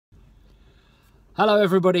Hello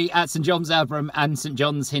everybody at St John's Abram and St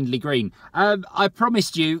John's Hindley Green. I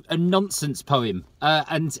promised you a nonsense poem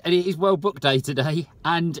and it is World Book Day today,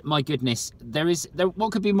 and my goodness,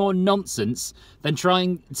 what could be more nonsense than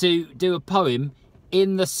trying to do a poem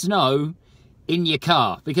in the snow in your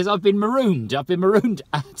car? Because I've been marooned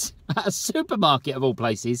at a supermarket of all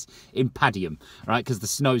places in Padiham, right, because the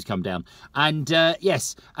snow's come down. And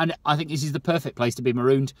yes, and I think this is the perfect place to be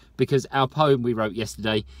marooned, because our poem we wrote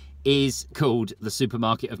yesterday is called The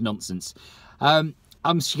Supermarket of Nonsense. I'm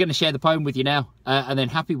just going to share the poem with you now, and then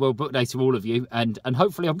happy World Book Day to all of you, and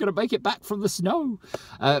hopefully I'm going to make it back from the snow.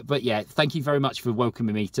 But yeah, thank you very much for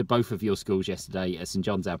welcoming me to both of your schools yesterday at St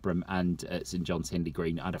John's Abram and at St John's Hindley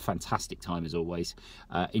Green. I had a fantastic time as always.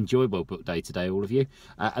 Enjoy World Book Day today, all of you.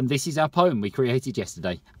 And this is our poem we created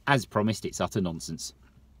yesterday. As promised, it's utter nonsense.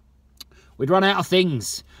 We'd run out of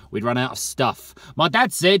things. We'd run out of stuff. My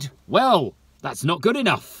dad said, well, that's not good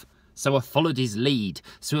enough. So I followed his lead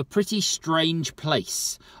to a pretty strange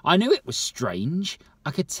place. I knew it was strange.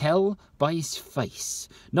 I could tell by his face.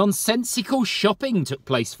 Nonsensical shopping took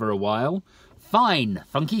place for a while. Fine,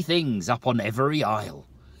 funky things up on every aisle.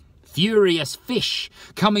 Furious fish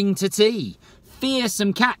coming to tea.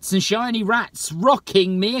 Fearsome cats and shiny rats.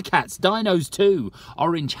 Rocking meerkats, dinos too.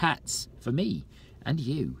 Orange hats for me and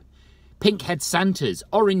you. Pink-head Santas,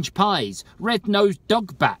 orange pies, red-nosed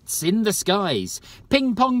dog bats in the skies,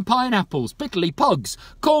 ping-pong pineapples, pickly pogs,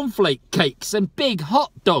 cornflake cakes and big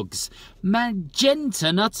hot dogs, magenta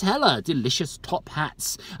Nutella, delicious top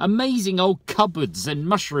hats, amazing old cupboards and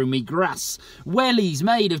mushroomy grass, wellies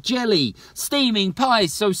made of jelly, steaming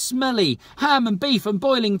pies so smelly, ham and beef and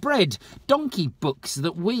boiling bread, donkey books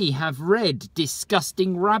that we have read,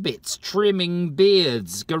 disgusting rabbits, trimming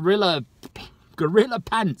beards, gorilla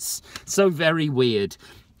pants, so very weird.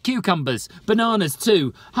 Cucumbers, bananas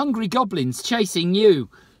too, hungry goblins chasing you.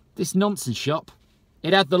 This nonsense shop,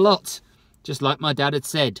 it had the lot, just like my dad had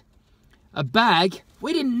said. A bag?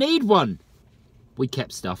 We didn't need one. We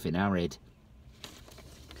kept stuff in our head.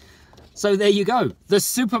 So there you go, the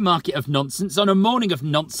supermarket of nonsense on a morning of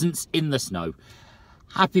nonsense in the snow.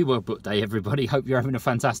 Happy World Book Day, everybody. Hope you're having a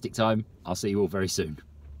fantastic time. I'll see you all very soon.